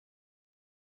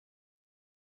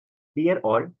Dear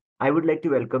all, I would like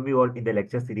to welcome you all in the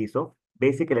lecture series of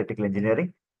Basic Electrical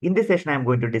Engineering. In this session, I am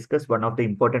going to discuss one of the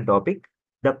important topic,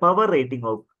 the power rating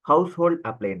of household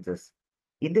appliances.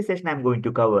 In this session, I am going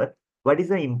to cover what is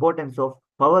the importance of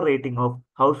power rating of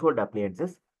household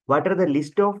appliances, what are the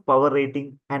list of power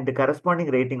rating and the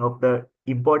corresponding rating of the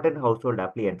important household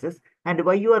appliances, and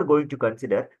why you are going to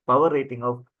consider power rating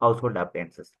of household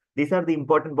appliances. These are the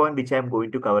important points which I am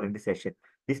going to cover in this session.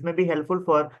 This may be helpful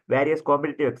for various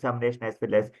competitive examination as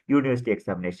well as university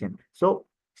examination. So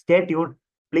stay tuned.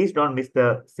 Please don't miss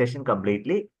the session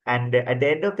completely. And at the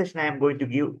end of the session, I am going to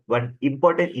give one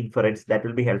important inference that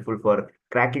will be helpful for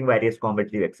cracking various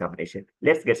competitive examination.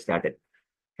 Let's get started.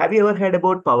 Have you ever heard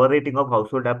about power rating of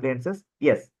household appliances?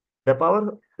 Yes, the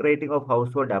power rating of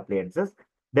household appliances.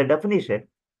 The definition,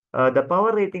 the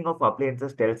power rating of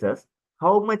appliances tells us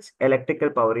how much electrical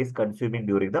power is consuming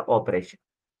during the operation.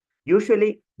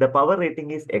 Usually, the power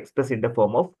rating is expressed in the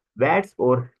form of watts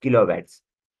or kilowatts.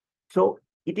 So,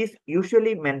 it is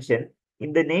usually mentioned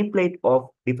in the nameplate of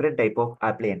different type of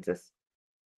appliances.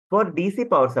 For DC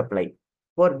power supply,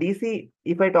 for DC,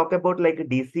 if I talk about like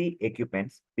DC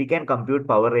equipments, we can compute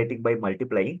power rating by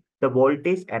multiplying the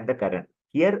voltage and the current.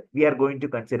 Here, we are going to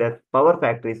consider power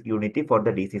factor is unity for the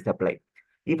DC supply.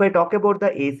 If I talk about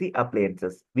the AC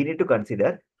appliances, we need to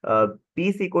consider P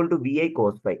is equal to VI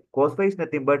cos phi. Cos phi is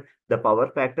nothing but the power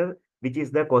factor, which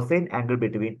is the cosine angle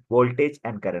between voltage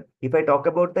and current. If I talk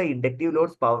about the inductive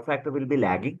loads, power factor will be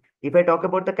lagging. If I talk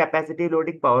about the capacitive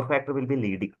loading, power factor will be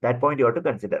leading. That point you have to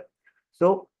consider.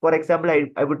 So, for example,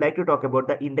 I would like to talk about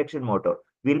the induction motor.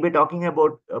 We'll be talking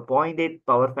about 0.8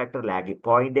 power factor lag,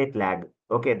 0.8 lag.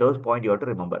 Okay, those points you have to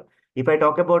remember. If I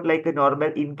talk about like a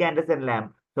normal incandescent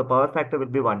lamp, so power factor will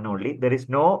be one only. There is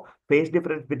no phase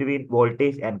difference between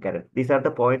voltage and current. These are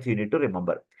the points you need to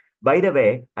remember. By the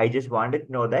way, I just wanted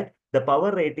to know that the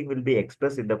power rating will be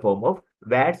expressed in the form of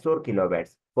watts or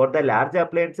kilowatts. For the large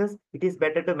appliances, it is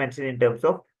better to mention in terms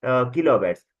of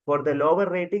kilowatts. For the lower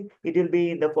rating, it will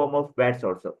be in the form of watts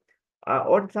also.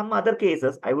 On some other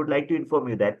cases, I would like to inform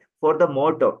you that for the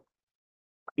motor,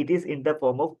 it is in the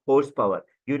form of horsepower.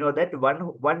 You know that one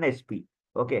HP.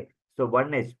 Okay, so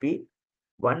one HP,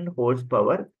 one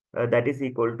horsepower, that is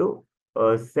equal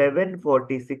to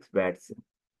 746 watts.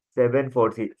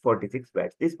 746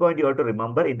 watts. This point you have to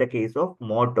remember in the case of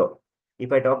motor.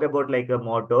 If I talk about like a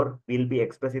motor, we'll be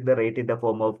expressing the rate in the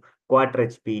form of quarter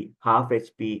HP, half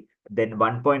HP, then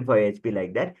 1.5 HP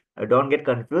like that. Don't get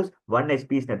confused. 1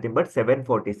 HP is nothing but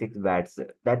 746 watts.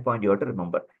 That point you have to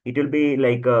remember. It will be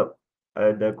like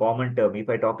the common term. If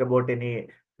I talk about any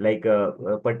like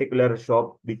a particular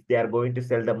shop which they are going to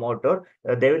sell the motor,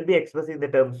 they will be expressing the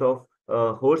terms of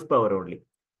horsepower only.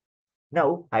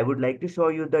 Now, I would like to show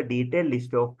you the detailed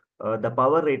list of the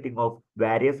power rating of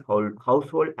various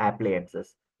household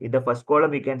appliances. In the first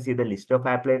column, you can see the list of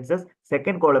appliances.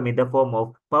 Second column in the form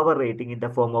of power rating in the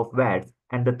form of watts.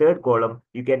 And the third column,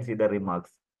 you can see the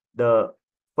remarks. The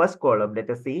first column, let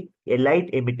us see a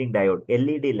light emitting diode,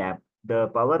 LED lamp. The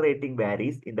power rating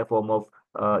varies in the form of,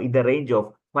 in the range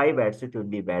of 5 watts to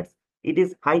 20 watts. It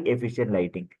is high efficient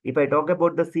lighting. If I talk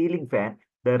about the ceiling fan,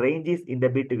 the range is in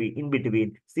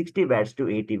between 60 watts to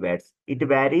 80 watts. It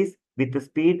varies with the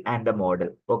speed and the model.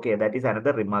 Okay, that is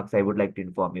another remarks I would like to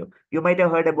inform you. You might have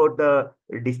heard about the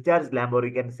discharge lamp, or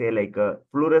you can say like a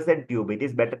fluorescent tube. It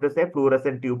is better to say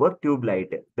fluorescent tube or tube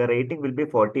light. The rating will be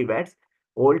 40 watts.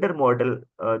 Older model,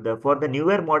 for the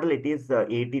newer model, it is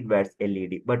 18 watts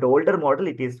LED, but older model,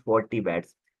 it is 40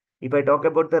 watts. If I talk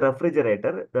about the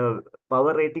refrigerator, the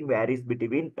power rating varies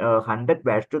between 100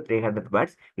 watts to 300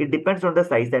 watts. It depends on the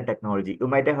size and technology. You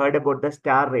might have heard about the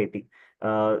star rating.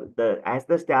 As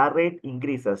the star rating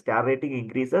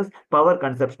increases, power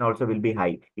consumption also will be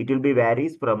high. It will be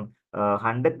varies from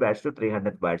 100 watts to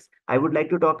 300 watts. I would like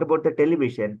to talk about the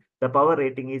television. The power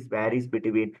rating is varies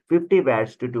between 50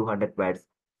 watts to 200 watts.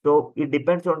 So it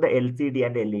depends on the LCD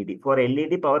and LED. For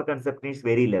LED, power consumption is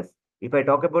very less. If I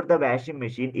talk about the washing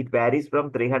machine, it varies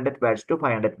from 300 watts to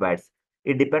 500 watts.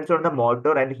 It depends on the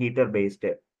motor and heater based.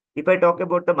 If I talk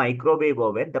about the microwave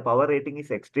oven, the power rating is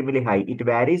extremely high. It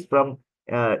varies from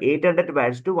 800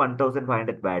 watts to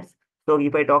 1500 watts. So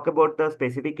if I talk about the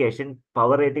specification,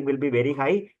 power rating will be very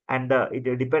high, and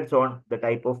it depends on the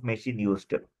type of machine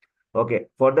used. Okay,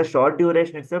 for the short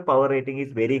duration itself, power rating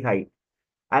is very high.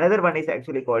 Another one is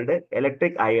actually called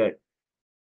electric iron.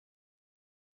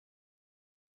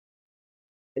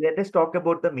 Let us talk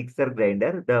about the mixer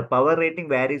grinder. The power rating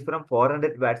varies from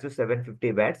 400 watts to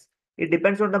 750 watts. It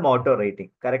depends on the motor rating,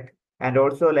 correct? And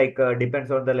also like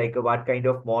depends on the like what kind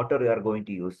of motor you are going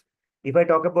to use. If I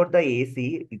talk about the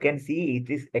AC, you can see it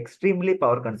is extremely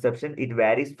power consumption. It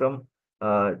varies from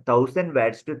 1000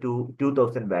 watts to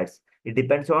 2000 watts. It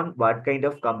depends on what kind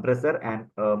of compressor and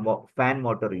fan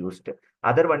motor used.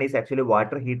 Other one is actually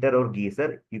water heater or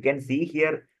geyser. You can see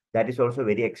here that is also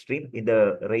very extreme in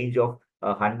the range of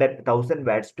 100,000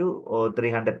 watts to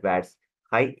 300 watts.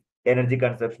 High energy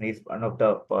consumption is one of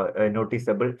the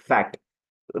noticeable fact.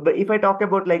 But if I talk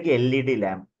about like LED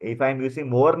lamp, if I'm using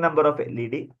more number of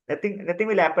LED, nothing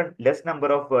will happen. Less number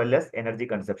of less energy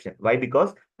consumption. Why?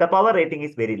 Because the power rating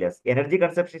is very less. Energy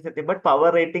consumption is nothing but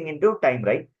power rating into time,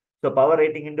 right? So power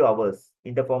rating into hours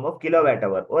in the form of kilowatt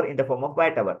hour or in the form of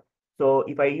watt hour. So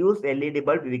if I use LED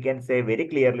bulb, we can say very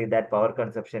clearly that power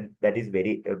consumption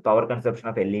power consumption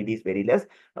of LED is very less.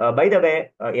 By the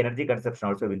way, energy consumption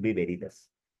also will be very less.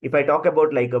 If I talk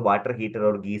about like a water heater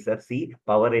or geyser, see,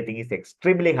 power rating is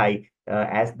extremely high.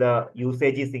 As the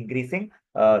usage is increasing,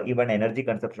 even energy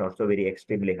consumption also very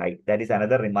extremely high. That is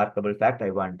another remarkable fact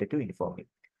I wanted to inform you.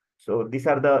 So these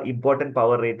are the important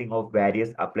power rating of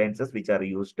various appliances which are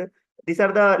used. These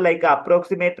are the like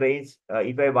approximate range.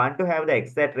 If I want to have the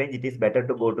exact range, it is better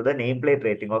to go to the nameplate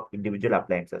rating of individual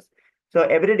appliances. So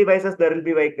every devices there will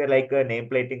be like a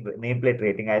nameplate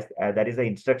rating as that is the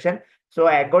instruction. So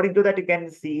according to that, you can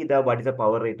see the what is the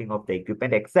power rating of the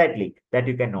equipment exactly that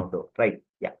you can note, right?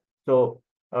 Yeah. So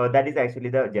that is actually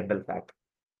the general fact.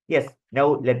 Yes.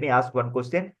 Now let me ask one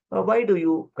question. Why do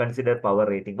you consider power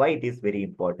rating? Why it is very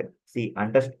important? See,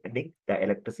 understanding the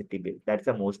electricity bill. That's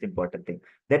the most important thing.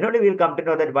 Then only we'll come to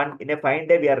know that one in a fine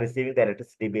day we are receiving the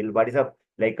electricity bill. What is a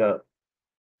like a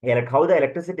how the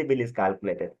electricity bill is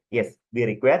calculated? Yes, we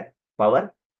require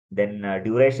power, then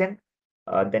duration,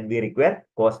 then we require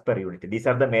cost per unit. These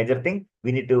are the major thing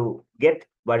we need to get.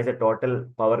 What is the total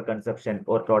power consumption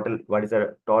or total what is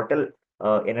the total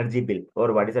energy bill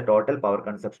or what is the total power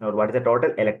consumption or what is the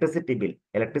total electricity bill?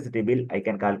 Electricity bill I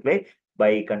can calculate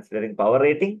by considering power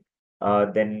rating.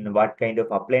 Then what kind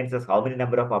of appliances, how many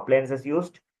number of appliances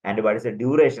used, and what is the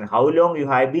duration, how long you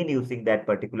have been using that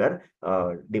particular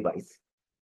device.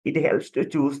 It helps to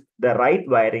choose the right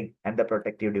wiring and the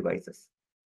protective devices.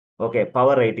 Okay,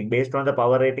 power rating. Based on the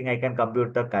power rating, I can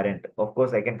compute the current. Of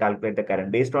course, I can calculate the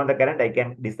current. Based on the current, I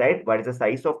can decide what is the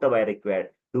size of the wire required.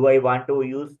 Do I want to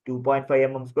use 2.5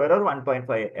 mm square or 1.5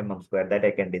 mm square? That I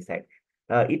can decide.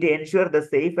 It ensures the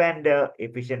safe and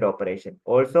efficient operation.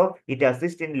 Also, it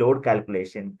assists in load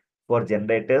calculation for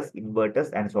generators, inverters,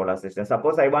 and solar systems.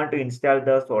 Suppose I want to install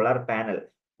the solar panel.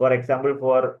 For example,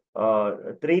 for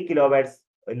 3 kilowatts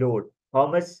load, how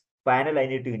much panel I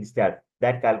need to install?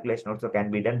 That calculation also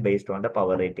can be done based on the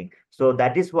power rating. So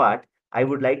that is what I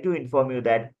would like to inform you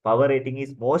that power rating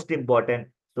is most important.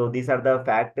 So these are the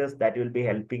factors that will be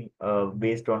helping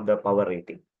based on the power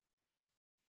rating.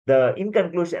 In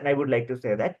conclusion, I would like to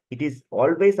say that it is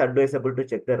always advisable to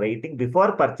check the rating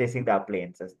before purchasing the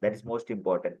appliances. That is most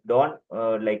important. Don't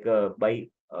buy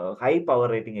high power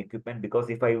rating equipment,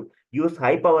 because if I use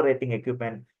high power rating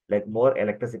equipment, like more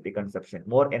electricity consumption,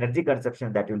 more energy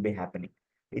consumption that will be happening.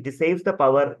 It saves the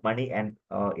power, money, and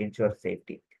ensures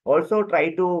safety. Also,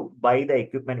 try to buy the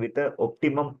equipment with the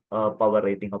optimum power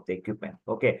rating of the equipment.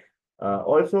 Okay.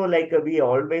 Also, we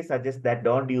always suggest that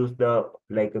don't use the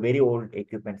very old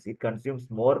equipments. It consumes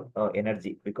more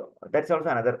energy, because that's also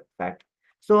another fact.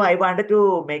 So I wanted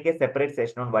to make a separate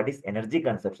session on what is energy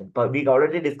consumption. But we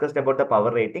already discussed about the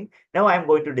power rating. Now I'm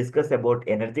going to discuss about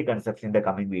energy consumption in the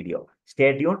coming video.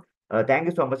 Stay tuned. Thank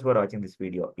you so much for watching this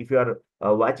video. If you are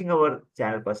watching our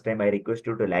channel first time, I request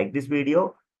you to like this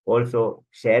video. Also,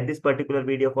 share this particular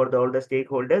video for all the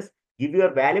stakeholders. Give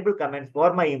your valuable comments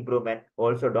for my improvement.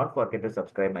 Also, don't forget to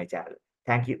subscribe my channel.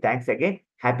 Thank you. Thanks again.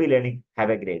 Happy learning. Have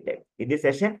a great day. In this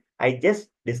session, I just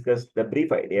discussed the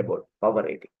brief idea about power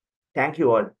rating. Thank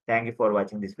you all. Thank you for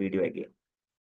watching this video again.